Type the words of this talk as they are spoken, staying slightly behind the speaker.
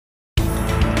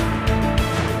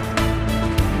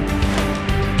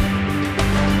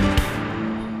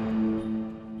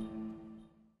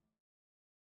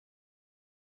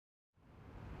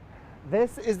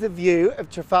This is the view of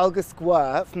Trafalgar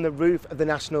Square from the roof of the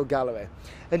National Gallery.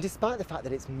 And despite the fact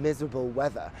that it's miserable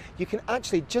weather, you can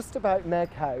actually just about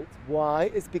make out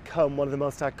why it's become one of the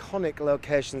most iconic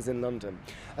locations in London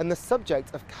and the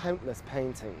subject of countless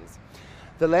paintings.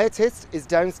 The latest is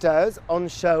downstairs on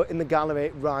show in the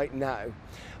gallery right now.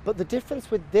 But the difference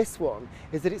with this one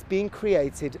is that it's being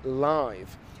created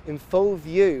live, in full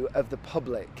view of the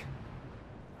public.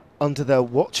 Under their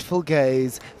watchful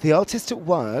gaze, the artist at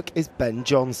work is Ben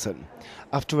Jonson.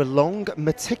 After a long,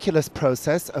 meticulous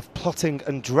process of plotting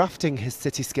and drafting his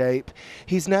cityscape,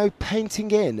 he's now painting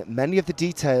in many of the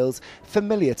details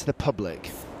familiar to the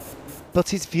public. But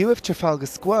his view of Trafalgar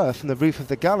Square from the roof of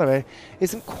the gallery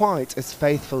isn't quite as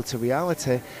faithful to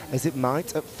reality as it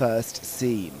might at first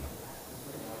seem.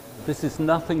 This is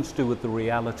nothing to do with the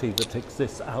reality that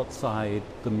exists outside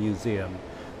the museum.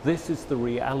 This is the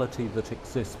reality that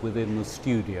exists within the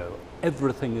studio.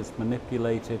 Everything is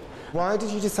manipulated. Why did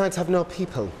you decide to have no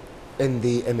people in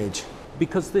the image?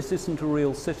 Because this isn't a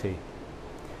real city.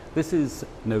 This is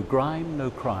no grime,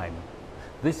 no crime.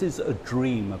 This is a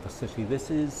dream of a city. This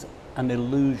is an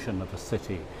illusion of a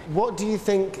city. What do you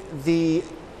think the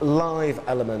live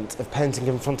element of painting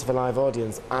in front of a live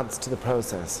audience adds to the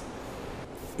process?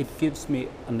 It gives me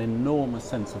an enormous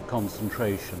sense of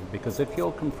concentration, because if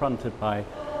you're confronted by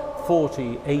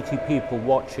 40, 80 people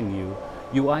watching you,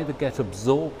 you either get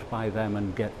absorbed by them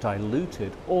and get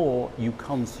diluted, or you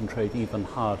concentrate even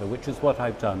harder, which is what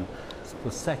I've done. So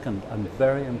the second and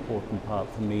very important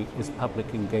part for me is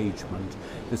public engagement,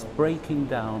 this breaking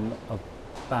down of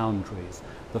boundaries.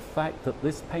 The fact that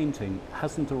this painting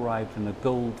hasn't arrived in a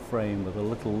gold frame with a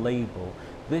little label.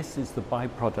 This is the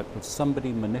byproduct of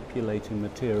somebody manipulating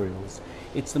materials.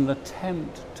 It's an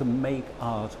attempt to make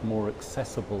art more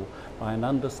accessible by an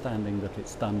understanding that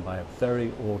it's done by a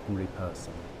very ordinary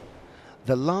person.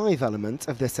 The live element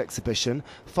of this exhibition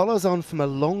follows on from a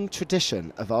long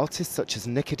tradition of artists such as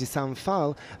Niki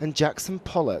Phalle and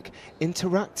Pollock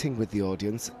interacting with the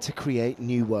audience to create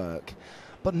new work.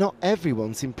 But not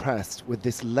everyone's impressed with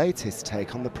this latest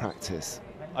take on the practice.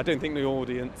 I don't think the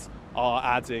audience are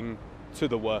adding to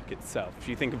the work itself. If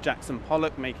you think of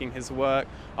Pollock making his work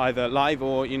either live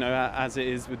or, as it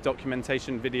is with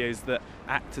documentation videos that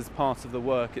act as part of the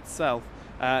work itself,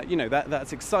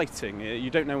 that's exciting.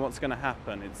 You don't know what's going to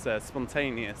happen. It's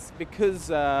spontaneous. Because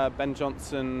Ben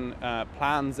Jonson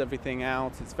plans everything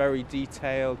out, it's very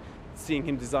detailed. Seeing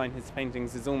him design his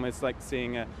paintings is almost like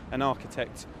seeing an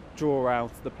architect draw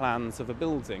out the plans of a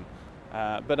building.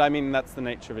 But I mean, that's the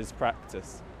nature of his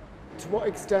practice. To what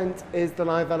extent is the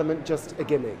live element just a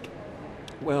gimmick?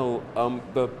 Well,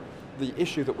 the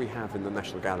issue that we have in the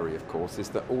National Gallery, of course, is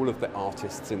that all of the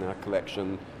artists in our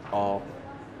collection are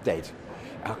dead.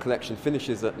 Our collection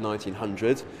finishes at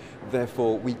 1900,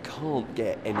 therefore we can't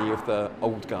get any of the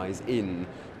old guys in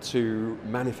to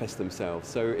manifest themselves.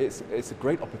 So it's a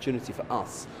great opportunity for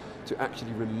us to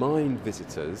actually remind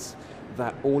visitors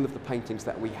that all of the paintings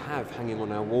that we have hanging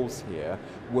on our walls here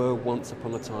were once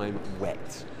upon a time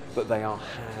wet, but they are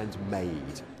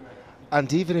handmade.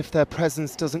 And even if their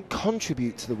presence doesn't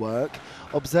contribute to the work,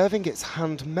 observing its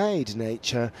handmade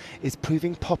nature is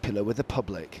proving popular with the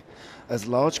public. As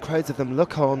large crowds of them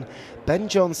look on, Ben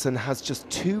Jonson has just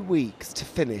 2 weeks to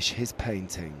finish his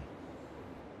painting.